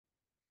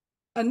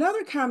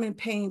Another common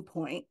pain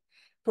point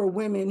for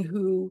women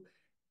who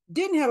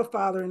didn't have a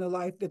father in their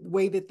life the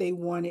way that they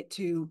wanted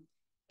to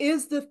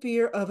is the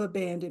fear of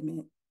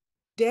abandonment.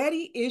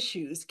 Daddy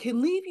issues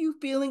can leave you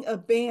feeling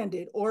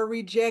abandoned or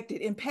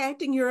rejected,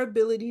 impacting your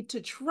ability to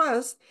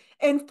trust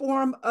and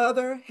form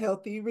other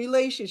healthy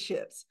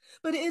relationships.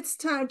 But it's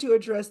time to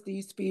address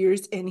these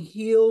fears and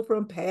heal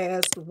from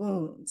past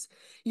wounds.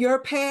 Your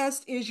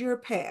past is your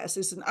past.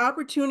 It's an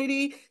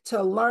opportunity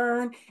to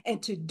learn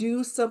and to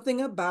do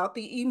something about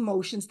the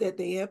emotions that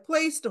they have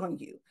placed on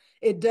you.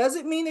 It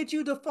doesn't mean that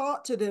you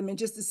default to them and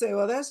just to say,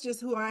 well, that's just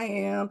who I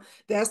am.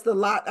 That's the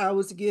lot I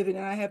was given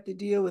and I have to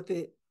deal with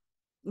it.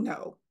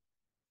 No.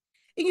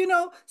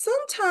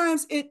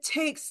 Sometimes it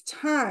takes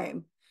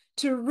time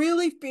to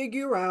really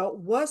figure out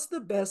what's the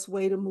best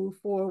way to move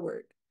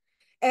forward.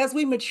 As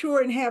we mature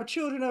and have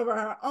children of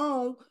our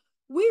own,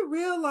 we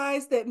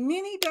realize that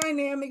many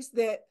dynamics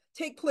that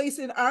take place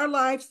in our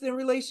lives and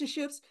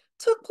relationships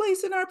took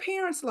place in our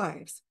parents'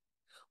 lives.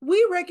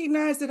 We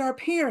recognize that our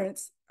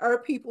parents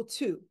are people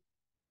too.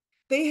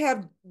 They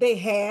have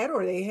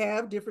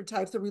different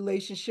types of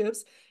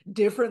relationships,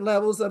 different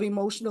levels of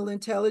emotional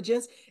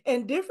intelligence,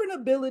 and different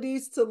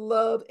abilities to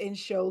love and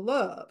show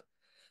love.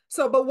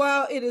 So, but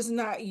while it is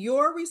not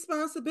your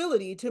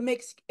responsibility to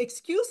make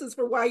excuses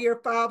for why your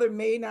father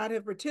may not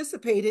have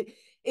participated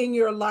in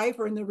your life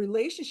or in the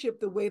relationship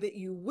the way that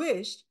you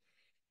wished,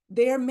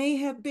 there may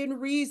have been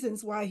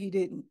reasons why he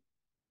didn't.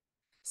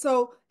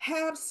 So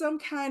have some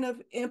kind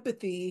of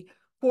empathy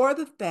for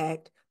the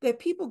fact that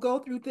people go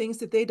through things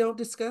that they don't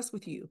discuss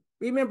with you.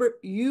 Remember,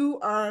 you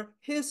are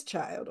his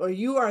child or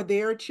you are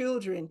their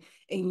children,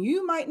 and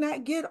you might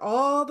not get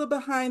all the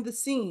behind the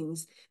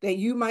scenes that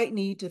you might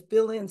need to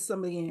fill in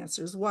some of the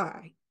answers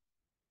why.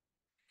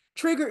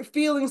 Triggered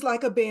feelings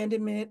like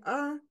abandonment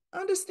are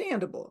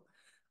understandable,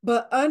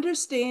 but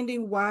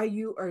understanding why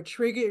you are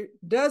triggered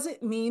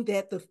doesn't mean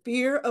that the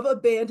fear of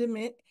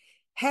abandonment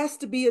has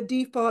to be a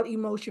default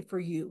emotion for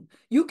you.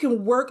 You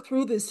can work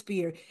through this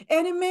fear,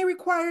 and it may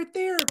require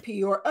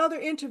therapy or other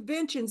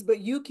interventions, but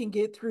you can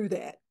get through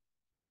that.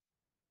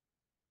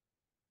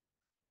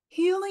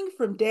 Healing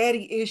from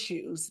daddy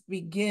issues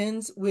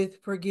begins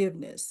with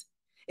forgiveness.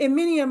 In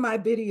many of my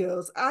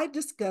videos, I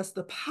discuss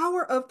the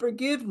power of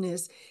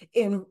forgiveness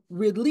in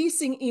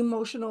releasing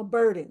emotional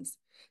burdens.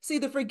 See,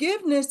 the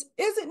forgiveness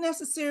isn't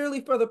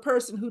necessarily for the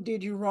person who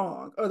did you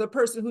wrong or the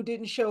person who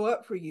didn't show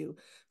up for you.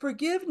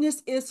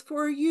 Forgiveness is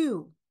for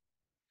you.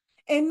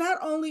 And not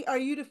only are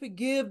you to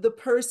forgive the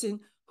person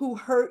who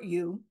hurt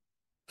you,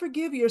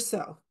 forgive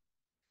yourself.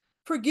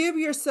 Forgive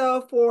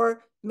yourself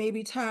for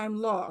maybe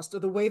time lost or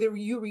the way that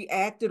you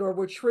reacted or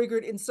were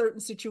triggered in certain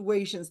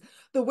situations,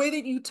 the way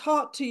that you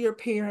talked to your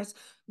parents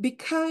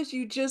because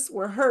you just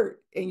were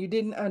hurt and you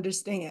didn't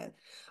understand.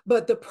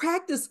 But the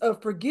practice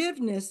of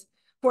forgiveness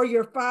for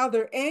your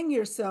father and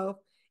yourself,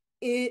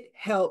 it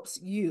helps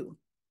you.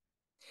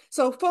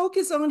 So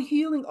focus on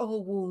healing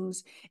old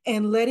wounds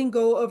and letting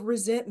go of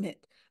resentment.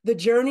 The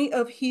journey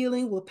of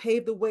healing will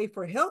pave the way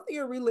for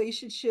healthier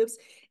relationships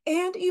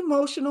and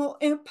emotional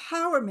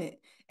empowerment.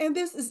 And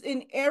this is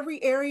in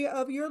every area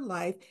of your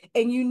life,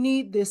 and you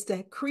need this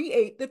to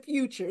create the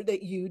future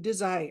that you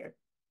desire.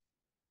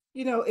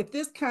 If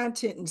this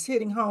content is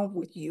hitting home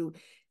with you,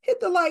 hit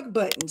the like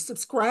button,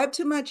 subscribe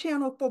to my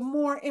channel for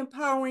more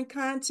empowering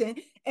content,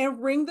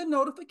 and ring the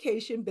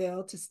notification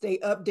bell to stay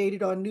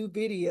updated on new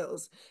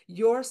videos.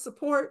 Your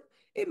support,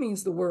 it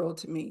means the world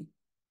to me.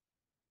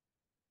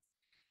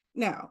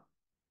 Now,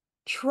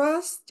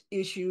 trust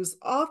issues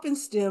often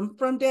stem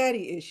from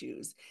daddy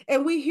issues.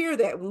 And we hear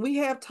that when we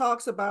have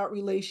talks about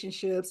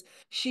relationships,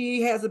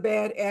 she has a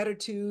bad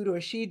attitude,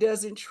 or she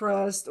doesn't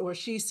trust, or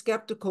she's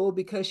skeptical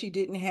because she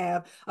didn't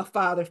have a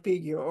father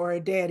figure or a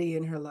daddy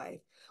in her life.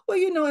 Well,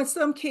 in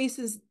some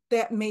cases,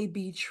 that may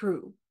be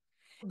true.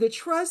 The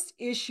trust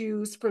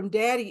issues from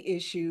daddy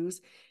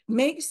issues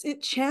makes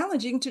it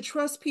challenging to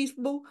trust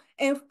people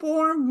and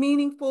form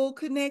meaningful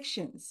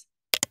connections.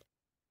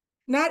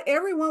 Not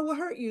everyone will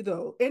hurt you,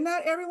 though, and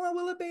not everyone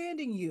will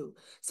abandon you.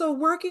 So,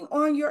 working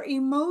on your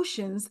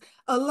emotions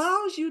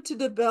allows you to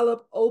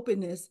develop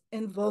openness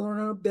and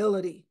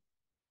vulnerability.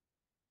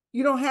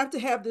 You don't have to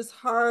have this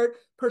hard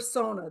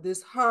persona,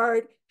 this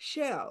hard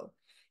shell.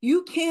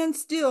 You can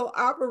still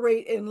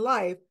operate in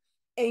life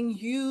and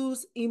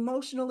use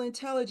emotional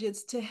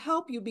intelligence to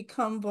help you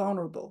become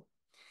vulnerable.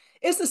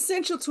 It's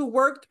essential to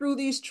work through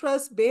these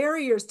trust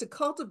barriers to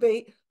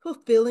cultivate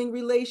fulfilling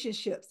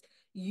relationships.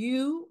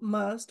 You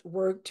must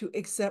work to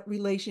accept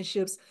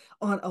relationships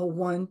on a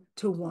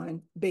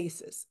one-to-one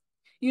basis.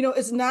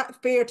 It's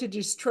not fair to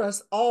just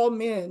trust all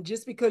men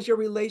just because your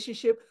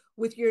relationship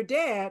with your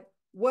dad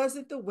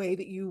wasn't the way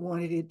that you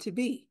wanted it to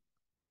be.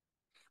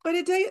 But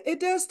it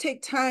does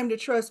take time to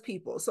trust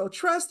people. So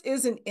trust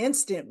isn't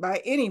instant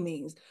by any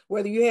means,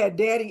 whether you had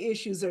daddy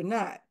issues or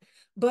not.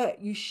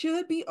 But you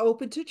should be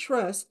open to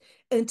trust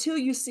until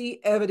you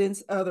see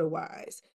evidence otherwise.